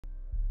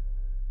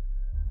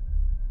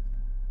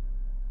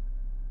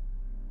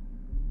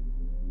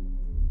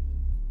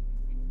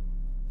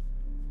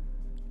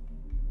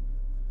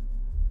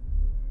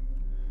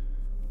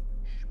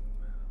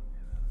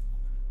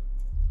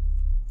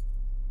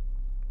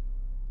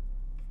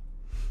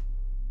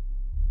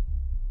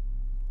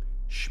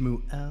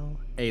Shmuel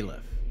Aleph,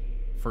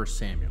 1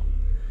 Samuel.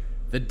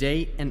 The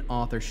date and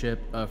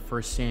authorship of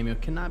 1 Samuel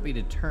cannot be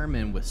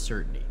determined with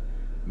certainty.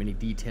 Many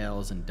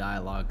details and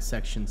dialogue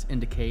sections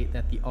indicate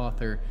that the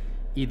author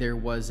either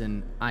was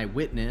an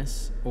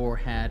eyewitness or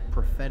had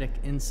prophetic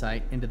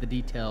insight into the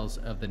details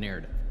of the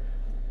narrative.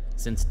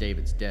 Since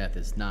David's death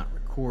is not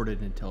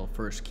recorded until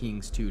 1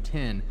 Kings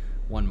 2:10,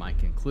 one might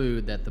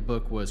conclude that the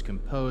book was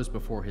composed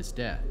before his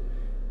death,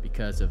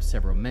 because of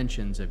several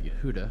mentions of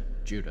Yehuda,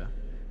 Judah,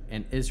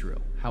 and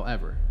Israel.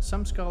 However,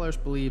 some scholars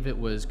believe it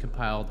was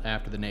compiled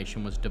after the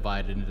nation was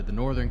divided into the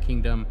northern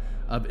kingdom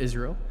of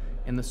Israel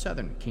and the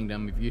southern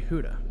kingdom of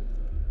Yehuda.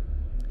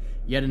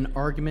 Yet an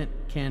argument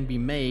can be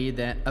made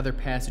that other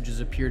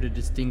passages appear to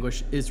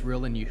distinguish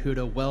Israel and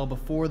Yehuda well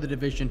before the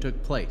division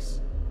took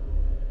place.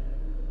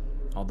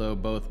 Although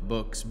both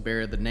books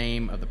bear the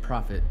name of the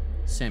prophet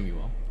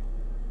Samuel,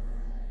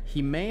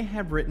 he may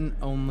have written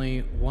only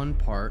one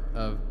part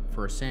of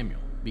 1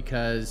 Samuel,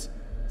 because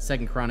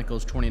 2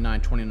 Chronicles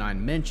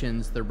 29:29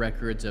 mentions the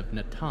records of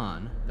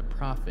Nathan, the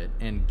prophet,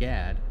 and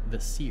Gad, the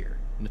seer.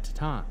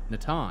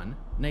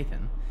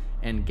 Nathan,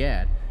 and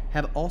Gad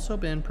have also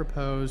been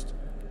proposed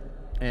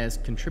as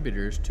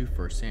contributors to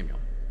 1 Samuel.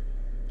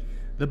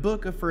 The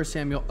book of 1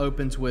 Samuel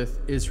opens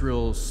with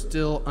Israel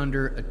still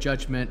under a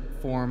judgment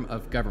form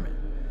of government.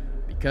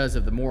 Because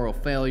of the moral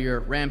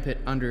failure rampant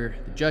under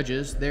the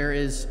judges, there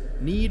is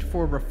need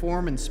for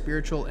reform in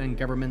spiritual and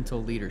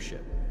governmental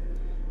leadership.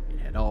 It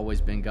had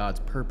always been God's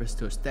purpose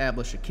to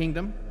establish a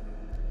kingdom,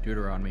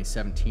 Deuteronomy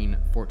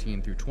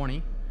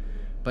 17:14-20,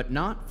 but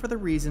not for the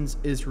reasons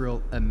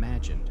Israel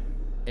imagined,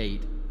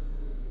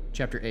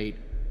 chapter 8,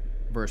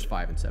 verse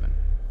 5 and 7.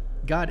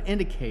 God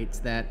indicates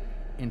that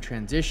in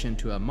transition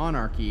to a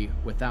monarchy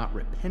without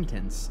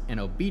repentance and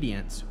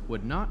obedience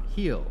would not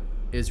heal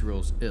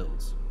Israel's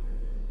ills.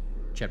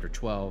 Chapter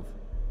 12,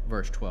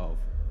 verse 12.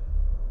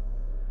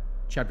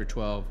 Chapter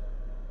 12,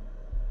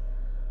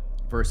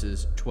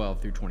 verses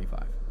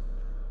 12-25.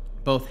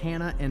 Both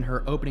Hannah in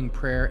her opening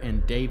prayer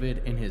and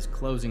David in his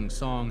closing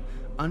song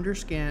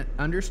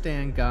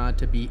understand God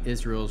to be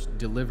Israel's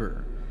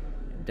deliverer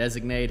and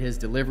designate his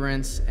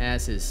deliverance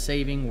as his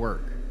saving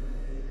work.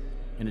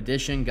 In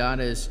addition, God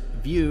is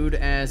viewed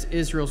as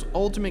Israel's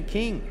ultimate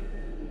king.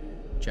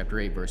 Chapter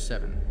 8, verse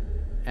 7.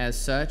 As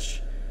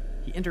such,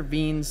 he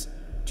intervenes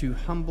to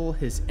humble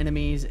his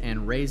enemies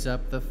and raise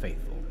up the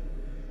faithful.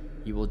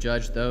 He will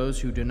judge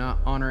those who do not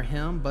honor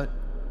him, but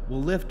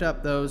will lift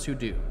up those who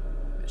do.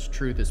 This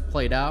truth is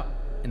played out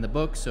in the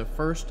books of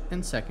 1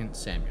 and 2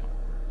 Samuel.